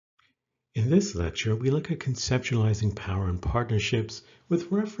In this lecture, we look at conceptualizing power and partnerships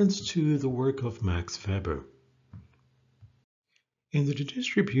with reference to the work of Max Weber. In the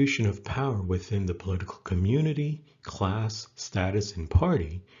distribution of power within the political community, class, status, and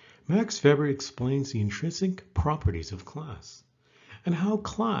party, Max Weber explains the intrinsic properties of class and how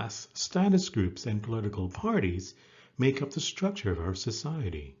class, status groups, and political parties make up the structure of our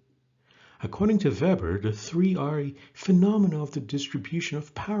society. According to Weber, the three are a phenomena of the distribution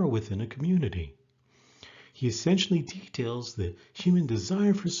of power within a community. He essentially details the human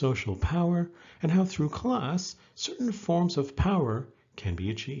desire for social power and how through class, certain forms of power can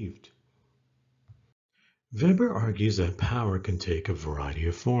be achieved. Weber argues that power can take a variety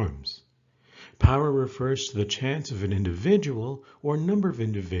of forms. Power refers to the chance of an individual or number of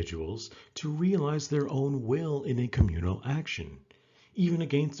individuals to realize their own will in a communal action, even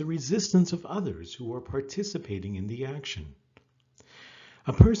against the resistance of others who are participating in the action.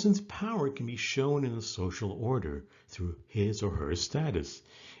 A person's power can be shown in the social order through his or her status,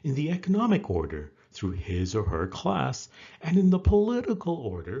 in the economic order through his or her class, and in the political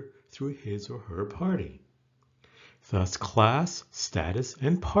order through his or her party. Thus, class, status,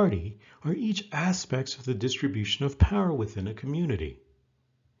 and party are each aspects of the distribution of power within a community.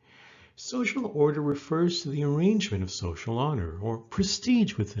 Social order refers to the arrangement of social honor or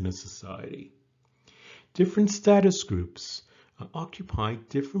prestige within a society. Different status groups occupy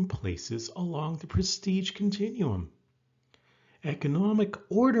different places along the prestige continuum. Economic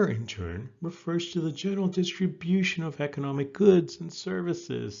order, in turn, refers to the general distribution of economic goods and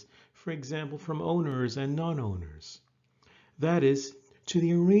services, for example, from owners and non-owners. That is, to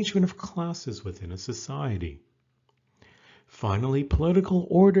the arrangement of classes within a society. Finally, political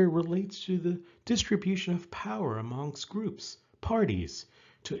order relates to the distribution of power amongst groups, parties,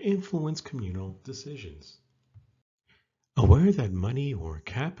 to influence communal decisions. Aware that money or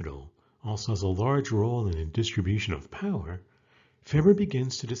capital also has a large role in the distribution of power, Weber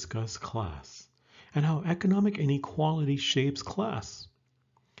begins to discuss class and how economic inequality shapes class.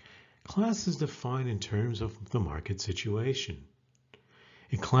 Class is defined in terms of the market situation.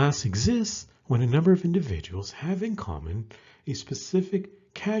 A class exists when a number of individuals have in common a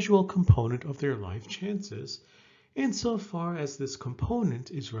specific casual component of their life chances, insofar as this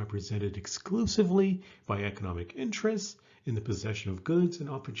component is represented exclusively by economic interests in the possession of goods and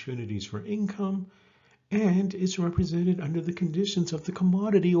opportunities for income, and is represented under the conditions of the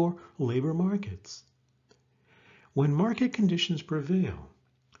commodity or labor markets. When market conditions prevail,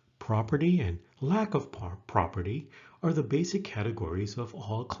 property and lack of property are the basic categories of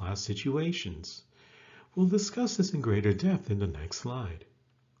all class situations. We'll discuss this in greater depth in the next slide.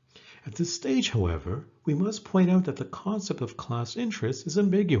 At this stage, however, we must point out that the concept of class interest is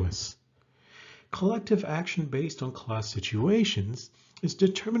ambiguous. Collective action based on class situations is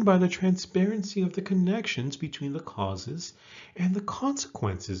determined by the transparency of the connections between the causes and the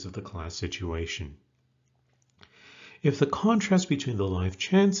consequences of the class situation. If the contrast between the life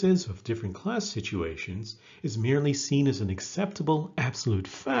chances of different class situations is merely seen as an acceptable absolute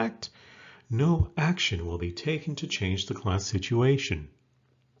fact, no action will be taken to change the class situation.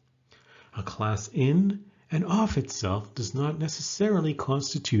 A class in and of itself does not necessarily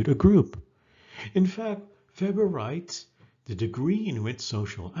constitute a group. In fact, Weber writes, the degree in which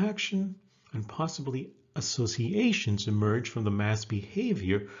social action and possibly associations emerge from the mass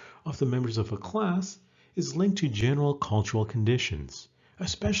behavior of the members of a class is linked to general cultural conditions,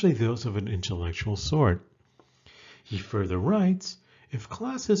 especially those of an intellectual sort. He further writes, if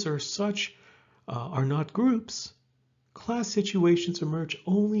classes are not groups, class situations emerge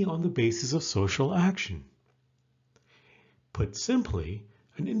only on the basis of social action. Put simply,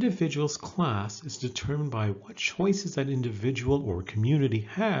 an individual's class is determined by what choices that individual or community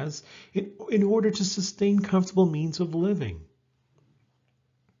has in order to sustain comfortable means of living.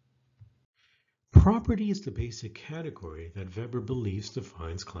 Property is the basic category that Weber believes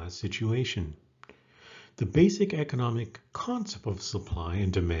defines class situation. The basic economic concept of supply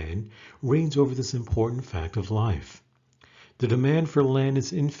and demand reigns over this important fact of life. The demand for land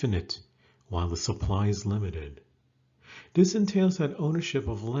is infinite, while the supply is limited. This entails that ownership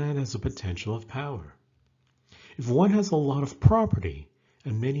of land has a potential of power. If one has a lot of property,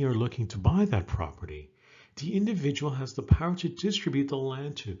 and many are looking to buy that property, the individual has the power to distribute the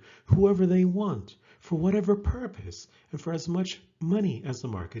land to whoever they want, for whatever purpose, and for as much money as the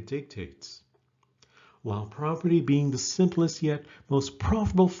market dictates. While property being the simplest yet most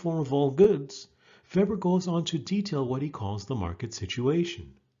profitable form of all goods, Weber goes on to detail what he calls the market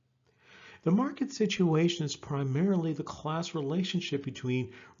situation. The market situation is primarily the class relationship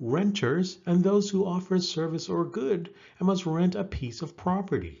between renters and those who offer a service or good and must rent a piece of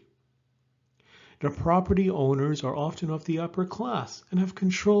property. The property owners are often of the upper class and have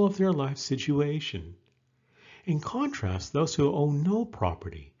control of their life situation. In contrast, those who own no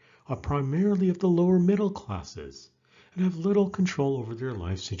property are primarily of the lower middle classes and have little control over their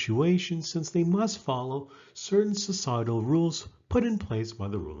life situation since they must follow certain societal rules put in place by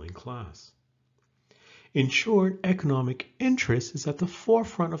the ruling class. In short, economic interest is at the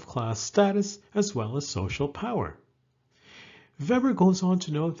forefront of class status as well as social power. Weber goes on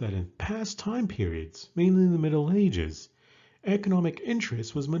to note that in past time periods, mainly in the Middle Ages, economic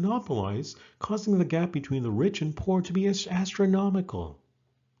interest was monopolized, causing the gap between the rich and poor to be astronomical.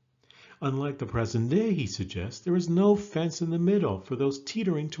 Unlike the present day, he suggests, there is no fence in the middle for those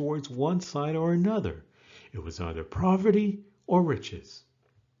teetering towards one side or another. It was either poverty or riches.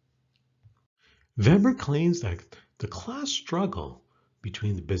 Weber claims that the class struggle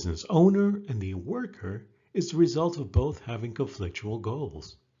between the business owner and the worker is the result of both having conflictual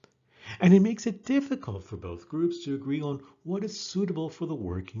goals. And it makes it difficult for both groups to agree on what is suitable for the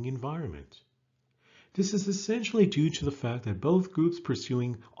working environment. This is essentially due to the fact that both groups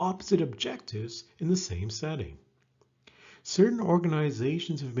pursuing opposite objectives in the same setting. Certain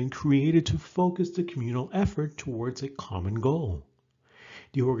organizations have been created to focus the communal effort towards a common goal.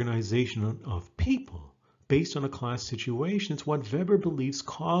 The organization of people based on a class situation is what Weber believes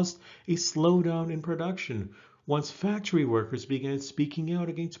caused a slowdown in production once factory workers began speaking out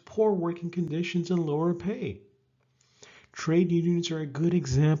against poor working conditions and lower pay. Trade unions are a good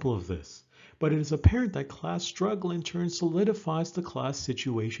example of this, but it is apparent that class struggle in turn solidifies the class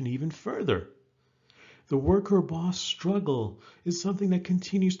situation even further. The worker-boss struggle is something that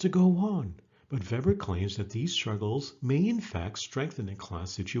continues to go on, but Weber claims that these struggles may in fact strengthen a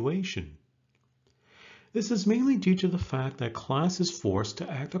class situation. This is mainly due to the fact that class is forced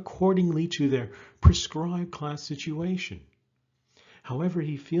to act accordingly to their prescribed class situation. However,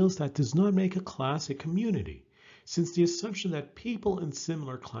 he feels that does not make a class a community, since the assumption that people in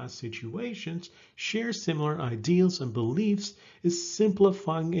similar class situations share similar ideals and beliefs is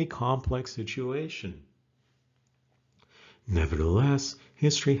simplifying a complex situation. Nevertheless,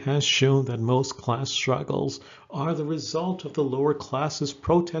 history has shown that most class struggles are the result of the lower classes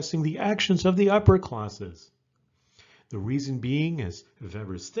protesting the actions of the upper classes. The reason being, as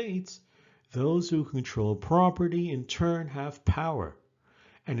Weber states, those who control property in turn have power,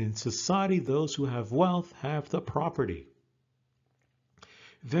 and in society those who have wealth have the property.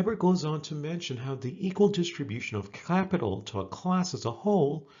 Weber goes on to mention how the equal distribution of capital to a class as a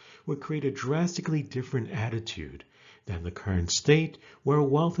whole would create a drastically different attitude than the current state, where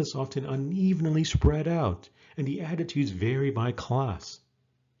wealth is often unevenly spread out and the attitudes vary by class.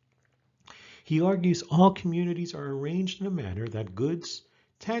 He argues all communities are arranged in a manner that goods,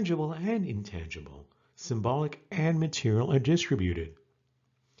 tangible and intangible, symbolic and material, are distributed.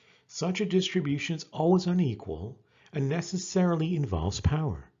 Such a distribution is always unequal and necessarily involves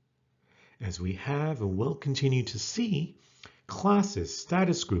power. As we have and will continue to see, classes,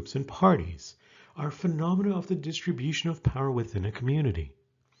 status groups, and parties are phenomena of the distribution of power within a community.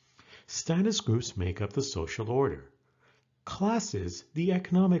 Status groups make up the social order, classes the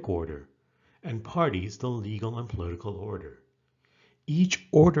economic order, and parties the legal and political order. Each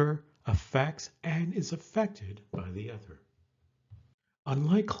order affects and is affected by the other.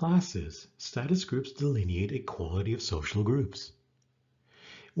 Unlike classes, status groups delineate a quality of social groups.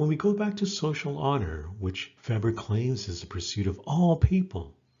 When we go back to social honor, which Weber claims is the pursuit of all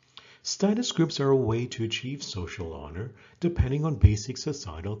people, status groups are a way to achieve social honor depending on basic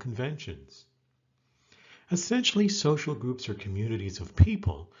societal conventions. Essentially, social groups are communities of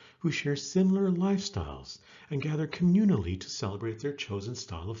people who share similar lifestyles and gather communally to celebrate their chosen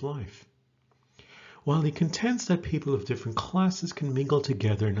style of life. While he contends that people of different classes can mingle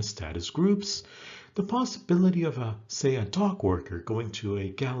together in status groups, the possibility of say a dock worker going to a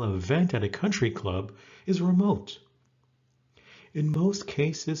gala event at a country club is remote. In most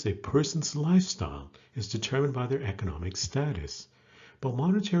cases, a person's lifestyle is determined by their economic status, but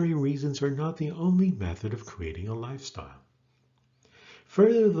monetary reasons are not the only method of creating a lifestyle.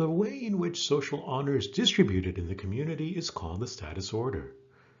 Further, the way in which social honor is distributed in the community is called the status order.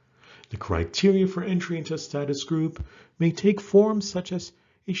 The criteria for entry into a status group may take forms such as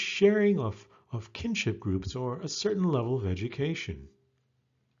a sharing of kinship groups or a certain level of education.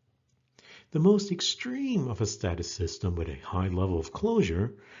 The most extreme of a status system with a high level of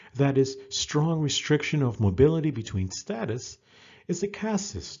closure, that is, strong restriction of mobility between status, is the caste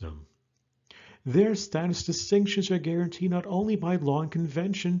system. Their status distinctions are guaranteed not only by law and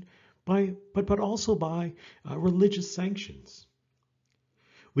convention, but also by religious sanctions.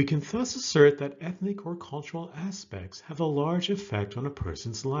 We can thus assert that ethnic or cultural aspects have a large effect on a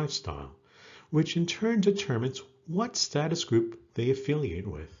person's lifestyle, which in turn determines what status group they affiliate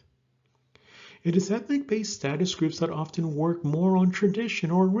with. It is ethnic-based status groups that often work more on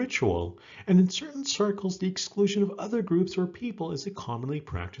tradition or ritual, and in certain circles the exclusion of other groups or people is a commonly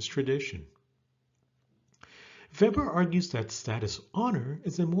practiced tradition. Weber argues that status honor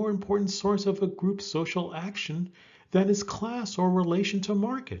is a more important source of a group's social action than is class or relation to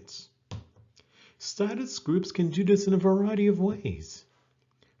markets. Status groups can do this in a variety of ways.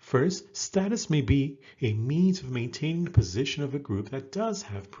 First, status may be a means of maintaining the position of a group that does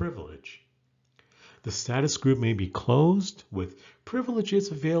have privilege. The status group may be closed, with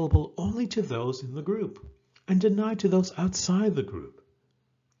privileges available only to those in the group and denied to those outside the group.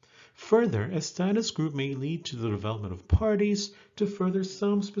 Further, a status group may lead to the development of parties to further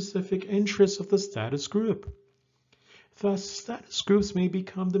some specific interests of the status group. Thus, status groups may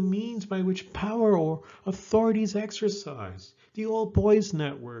become the means by which power or authority is exercised. The Old Boys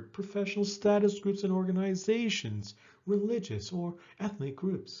Network, professional status groups and organizations, religious or ethnic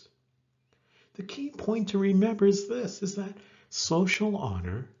groups. The key point to remember is this, is that social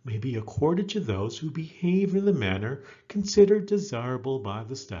honor may be accorded to those who behave in the manner considered desirable by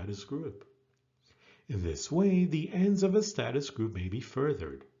the status group. In this way, the ends of a status group may be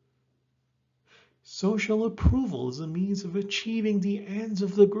furthered. Social approval is a means of achieving the ends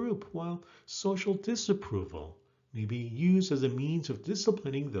of the group, while social disapproval may be used as a means of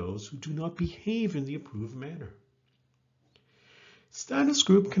disciplining those who do not behave in the approved manner. Status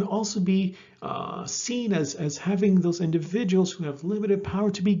group can also be seen as having those individuals who have limited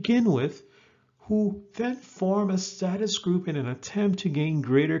power to begin with, who then form a status group in an attempt to gain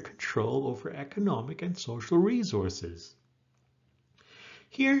greater control over economic and social resources.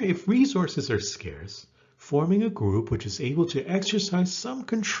 Here, if resources are scarce, forming a group which is able to exercise some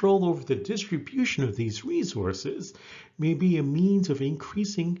control over the distribution of these resources may be a means of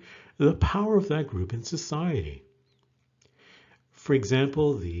increasing the power of that group in society. For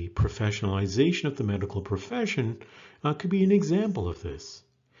example, the professionalization of the medical profession could be an example of this.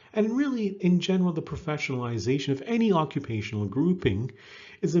 And really, in general, the professionalization of any occupational grouping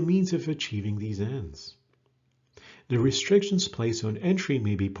is a means of achieving these ends. The restrictions placed on entry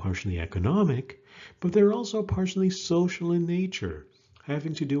may be partially economic, but they're also partially social in nature,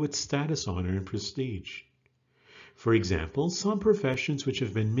 having to do with status, honor, and prestige. For example, some professions which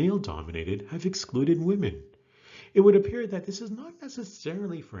have been male-dominated have excluded women. It would appear that this is not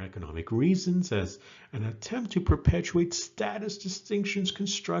necessarily for economic reasons, as an attempt to perpetuate status distinctions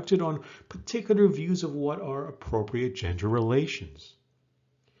constructed on particular views of what are appropriate gender relations.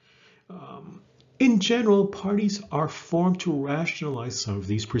 In general, parties are formed to rationalize some of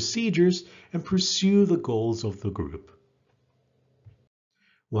these procedures and pursue the goals of the group.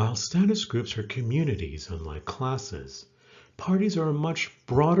 While status groups are communities, unlike classes, parties are a much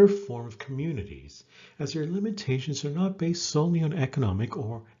broader form of communities, as their limitations are not based solely on economic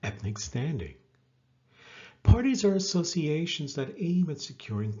or ethnic standing. Parties are associations that aim at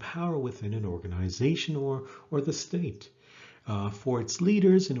securing power within an organization or the state for its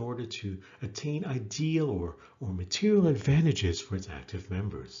leaders in order to attain ideal or material advantages for its active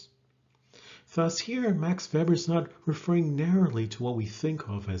members. Thus here, Max Weber is not referring narrowly to what we think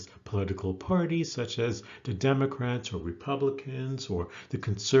of as political parties such as the Democrats or Republicans or the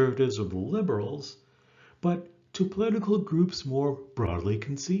Conservatives or the Liberals, but to political groups more broadly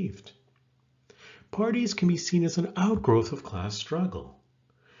conceived. Parties can be seen as an outgrowth of class struggle.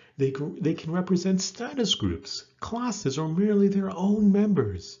 They can represent status groups, classes, or merely their own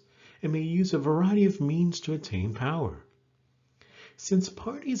members, and may use a variety of means to attain power. Since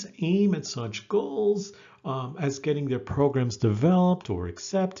parties aim at such goals as getting their programs developed or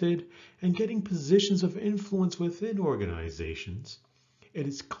accepted and getting positions of influence within organizations, it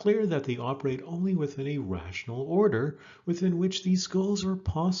is clear that they operate only within a rational order within which these goals are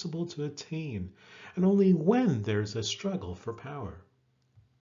possible to attain, and only when there is a struggle for power.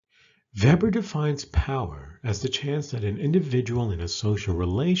 Weber defines power as the chance that an individual in a social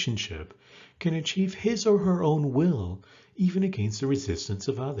relationship can achieve his or her own will even against the resistance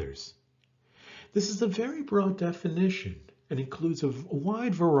of others. This is a very broad definition and includes a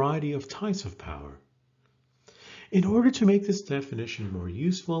wide variety of types of power. In order to make this definition more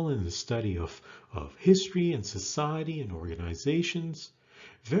useful in the study of history and society and organizations,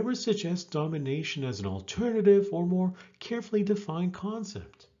 Weber suggests domination as an alternative or more carefully defined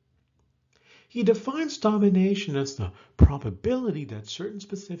concept. He defines domination as the probability that certain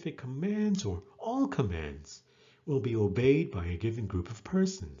specific commands or all commands will be obeyed by a given group of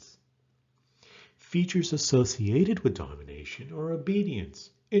persons. Features associated with domination are obedience,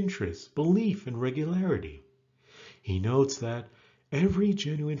 interest, belief, and regularity. He notes that Every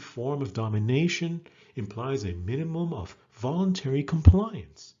genuine form of domination implies a minimum of voluntary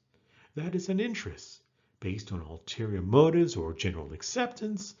compliance. That is an interest based on ulterior motives or general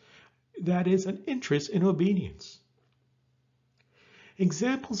acceptance. That is an interest in obedience.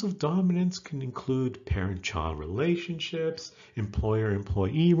 Examples of dominance can include parent-child relationships,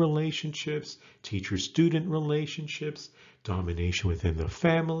 employer-employee relationships, teacher-student relationships, domination within the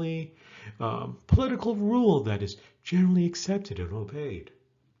family, political rule that is generally accepted and obeyed.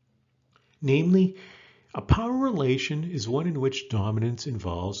 Namely, a power relation is one in which dominance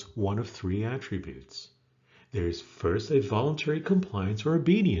involves one of three attributes. There is first a voluntary compliance or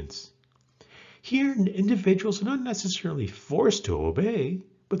obedience. Here, individuals are not necessarily forced to obey,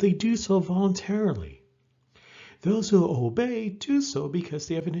 but they do so voluntarily. Those who obey do so because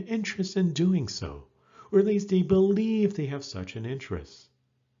they have an interest in doing so, or at least they believe they have such an interest.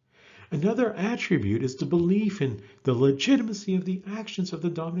 Another attribute is the belief in the legitimacy of the actions of the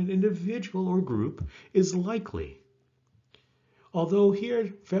dominant individual or group is likely. Although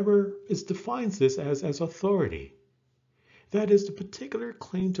here Weber defines this as authority. That is, the particular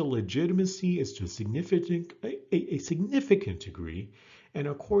claim to legitimacy is to a significant degree and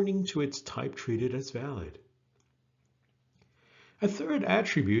according to its type treated as valid. A third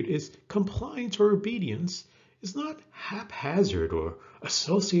attribute is compliance or obedience is not haphazard or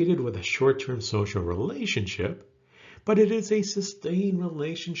associated with a short-term social relationship, but it is a sustained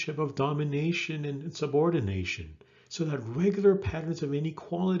relationship of domination and subordination so that regular patterns of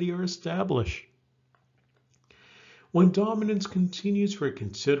inequality are established. When dominance continues for a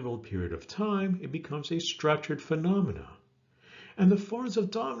considerable period of time, it becomes a structured phenomena, and the forms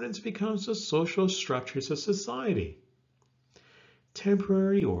of dominance becomes the social structures of society.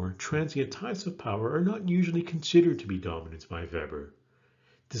 Temporary or transient types of power are not usually considered to be dominance by Weber.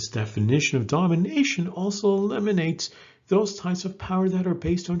 This definition of domination also eliminates those types of power that are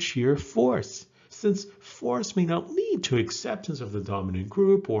based on sheer force, since force may not lead to acceptance of the dominant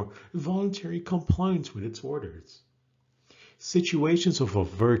group or voluntary compliance with its orders. Situations of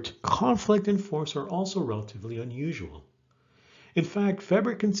overt conflict and force are also relatively unusual. In fact,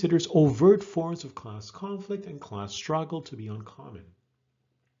 Weber considers overt forms of class conflict and class struggle to be uncommon.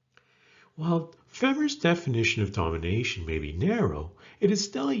 While Weber's definition of domination may be narrow, it is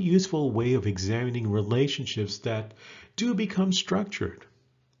still a useful way of examining relationships that do become structured.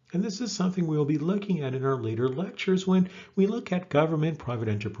 And this is something we'll be looking at in our later lectures when we look at government-private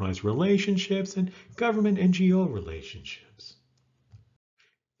enterprise relationships and government-NGO relationships.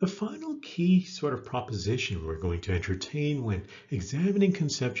 The final key sort of proposition we're going to entertain when examining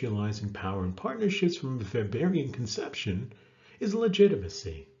conceptualizing power and partnerships from a Weberian conception is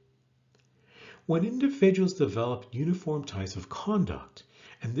legitimacy. When individuals develop uniform types of conduct,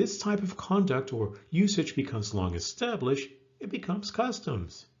 and this type of conduct or usage becomes long established, it becomes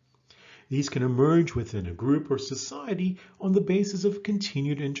customs. These can emerge within a group or society on the basis of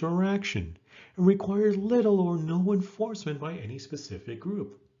continued interaction and require little or no enforcement by any specific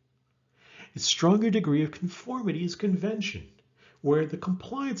group. A stronger degree of conformity is convention, where the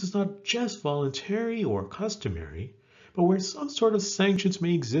compliance is not just voluntary or customary, but where some sort of sanctions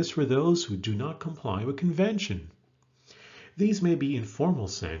may exist for those who do not comply with convention. These may be informal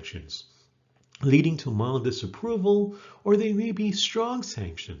sanctions, leading to mild disapproval, or they may be strong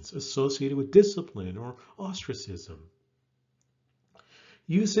sanctions associated with discipline or ostracism.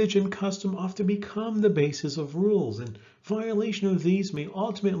 Usage and custom often become the basis of rules, and violation of these may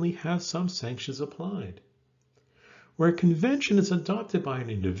ultimately have some sanctions applied. Where convention is adopted by an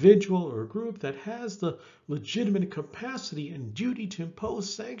individual or a group that has the legitimate capacity and duty to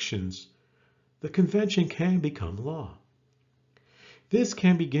impose sanctions, the convention can become law. This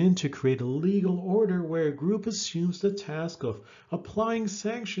can begin to create a legal order where a group assumes the task of applying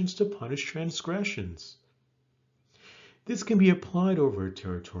sanctions to punish transgressions. This can be applied over a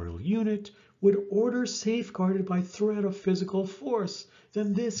territorial unit with order safeguarded by threat of physical force.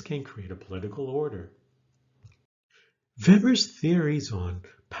 Then this can create a political order. Weber's theories on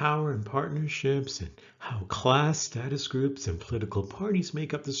power and partnerships and how class, status groups, and political parties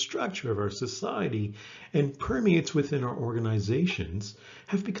make up the structure of our society and permeates within our organizations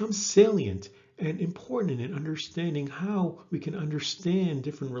have become salient and important in understanding how we can understand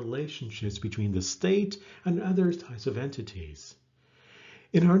different relationships between the state and other types of entities.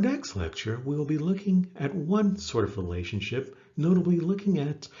 In our next lecture, we will be looking at one sort of relationship, notably looking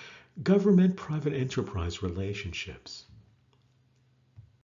at government-private enterprise relationships.